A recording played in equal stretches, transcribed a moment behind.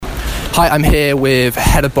Hi, I'm here with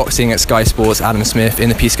head of boxing at Sky Sports, Adam Smith, in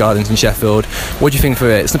the Peace Gardens in Sheffield. What do you think for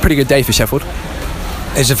it? It's a pretty good day for Sheffield.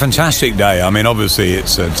 It's a fantastic day. I mean, obviously,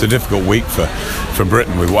 it's a difficult week for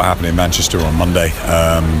Britain with what happened in Manchester on Monday.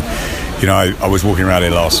 I was walking around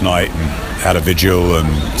here last night and had a vigil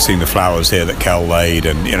and seen the flowers here that Kell laid,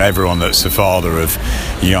 and everyone that's the father of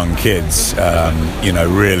young kids,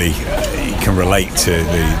 really can relate to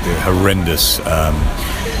the horrendous.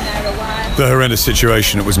 The horrendous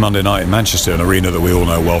situation that was Monday night in Manchester, an arena that we all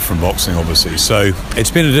know well from boxing, obviously. So it's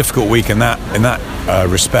been a difficult week in that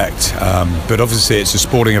respect. But obviously, it's a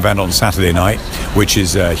sporting event on Saturday night, which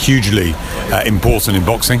is hugely important in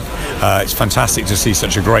boxing. It's fantastic to see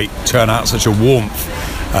such a great turnout, such a warmth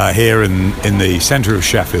here in the centre of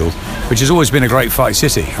Sheffield, which has always been a great fight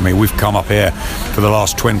city. I mean, we've come up here for the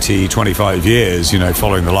last 20, 25 years,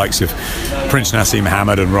 following the likes of Prince Nassim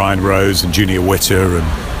Hamed and Ryan Rose and Junior Witter and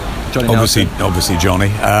obviously Johnny,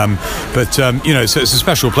 so it's a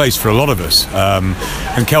special place for a lot of us.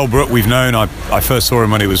 And Kell Brook, we've known. I first saw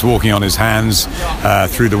him when he was walking on his hands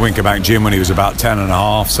through the Winkerbank gym when he was about 10 and a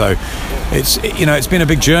half. So it's been a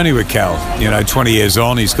big journey with Kell. 20 years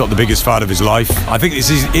on, he's got the biggest fight of his life. I think this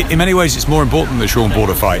is, in many ways, it's more important than the Sean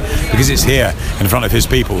Porter fight because it's here in front of his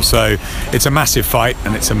people. So it's a massive fight,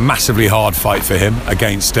 and it's a massively hard fight for him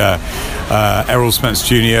against Errol Spence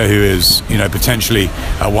Jr., who is potentially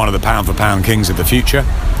one of the pound-for-pound kings of the future.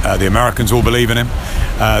 The Americans all believe in him.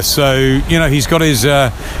 He's got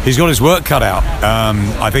his work cut out.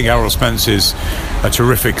 I think Errol Spence is a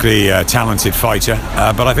terrifically talented fighter,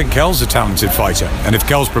 but I think Kell's a talented fighter. And if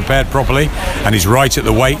Kell's prepared properly and he's right at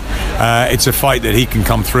the weight, it's a fight that he can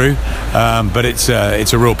come through. But it's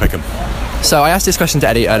a real pick-em. So I asked this question to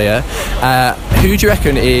Eddie earlier. Who do you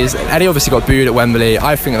reckon is... Eddie obviously got booed at Wembley.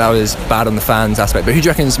 I think that was bad on the fans aspect. But who do you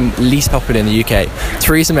reckon is least popular in the UK?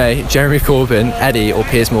 Theresa May, Jeremy Corbyn, Eddie or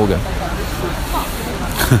Piers Morgan?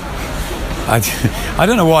 I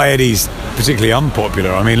don't know why Eddie's particularly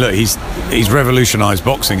unpopular. I mean, look, he's revolutionised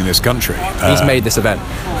boxing in this country. He's made this event.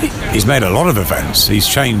 He's made a lot of events. He's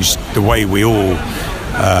changed the way we all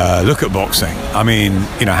look at boxing. I mean,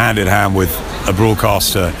 hand in hand with a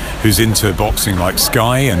broadcaster who's into boxing like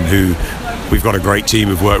Sky, and who we've got a great team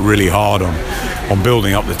who've worked really hard on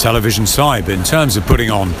building up the television side. But in terms of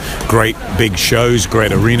putting on great big shows,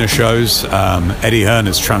 great arena shows, Eddie Hearn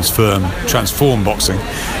has transformed boxing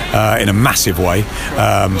in a massive way,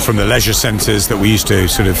 from the leisure centres that we used to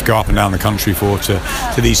sort of go up and down the country for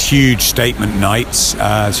to these huge statement nights.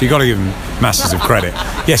 So you've got to give him masses of credit.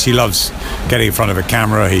 Yes, he loves getting in front of a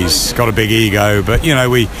camera. He's got a big ego, but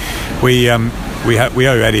we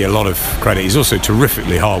owe Eddie a lot of credit. He's also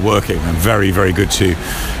terrifically hard-working and very, very good to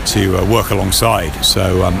work alongside.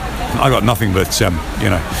 So I got nothing but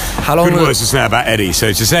good words to say about Eddie.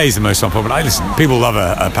 So to say he's the most unpopular, listen, people love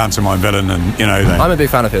a pantomime villain, and I'm a big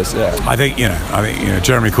fan of his. Yeah. I think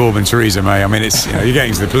Jeremy Corbyn, Theresa May. I mean, it's you're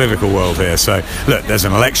getting to the political world here. So look, there's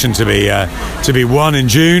an election to be won in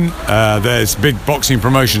June. There's big boxing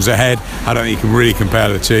promotions ahead. I don't think you can really compare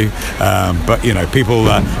the two. But people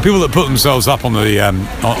that put themselves up on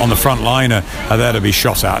the front line are there to be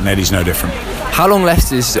shot at, and Eddie's no different. How long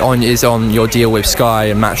left is on your deal with Sky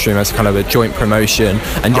and Matchroom as kind of a joint promotion?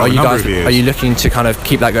 And are you looking to kind of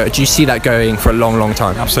keep that going? Do you see that going for a long, long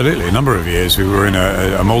time? Absolutely, a number of years. We were in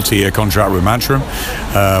a multi-year contract with Matchroom.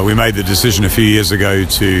 We made the decision a few years ago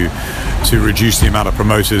to reduce the amount of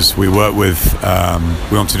promoters we work with.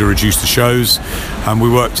 We wanted to reduce the shows, and we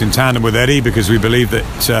worked in tandem with Eddie because we believed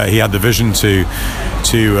that he had the vision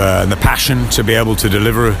and the passion to be able to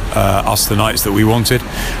deliver us the nights that we wanted.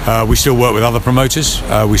 We still work with other promoters.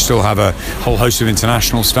 We still have a whole host of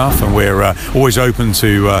international stuff, and we're always open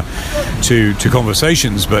to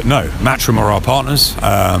conversations. But no, Matchroom are our partners.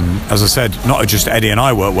 As I said, not just Eddie and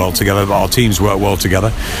I work well together, but our teams work well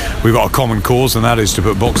together. We've got a common cause, and that is to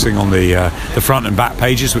put boxing on the front and back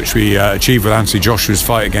pages, which we achieved with Anthony Joshua's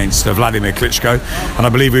fight against Vladimir Klitschko, and I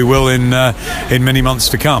believe we will in many months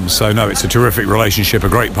to come. So no, it's a terrific relationship, a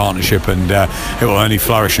great partnership, and it will only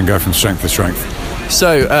flourish and go from strength to strength.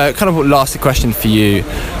 So, kind of last question for you.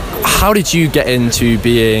 How did you get into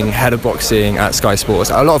being head of boxing at Sky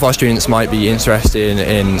Sports? A lot of our students might be interested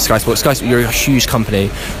in Sky Sports. You're a huge company.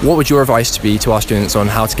 What would your advice be to our students on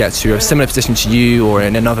how to get to a similar position to you or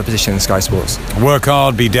in another position in Sky Sports? Work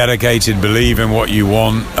hard, be dedicated, believe in what you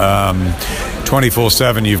want.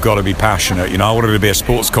 24/7 you've got to be passionate. You know, I wanted to be a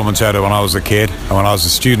sports commentator when I was a kid, and when I was a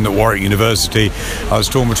student at Warwick University I was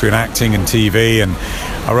torn between acting and TV, and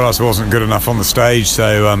I realised I wasn't good enough on the stage,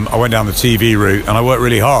 so I went down the TV route, and I worked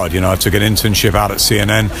really hard. You know, I took an internship out at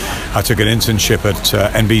CNN, I took an internship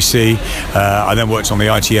at NBC, I then worked on the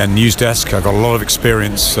ITN news desk. I got a lot of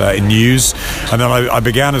experience in news, and then I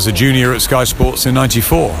began as a junior at Sky Sports in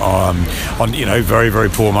 '94 on, you know, very, very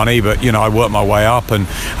poor money, but, you know, I worked my way up, and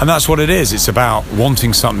that's what it is. It's about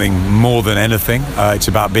wanting something more than anything. It's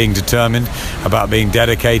about being determined, about being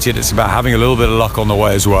dedicated. It's about having a little bit of luck on the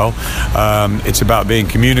way as well. It's about being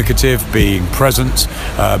communicative, being present,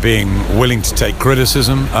 being willing to take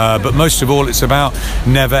criticism, but most of all it's about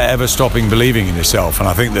never ever stopping believing in yourself. And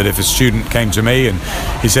I think that if a student came to me and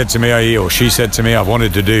he said to me, or she said to me, I've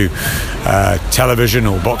wanted to do television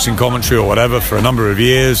or boxing commentary or whatever for a number of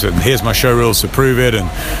years, and here's my show reels to prove it, and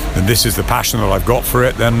this is the passion that I've got for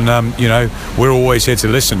it, then you know, we're always here to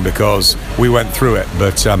listen because we went through it.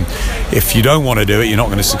 But if you don't want to do it, you're not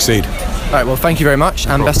going to succeed. All right, well, thank you very much,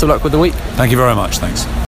 and best of luck with the week. Thank you very much. Thanks.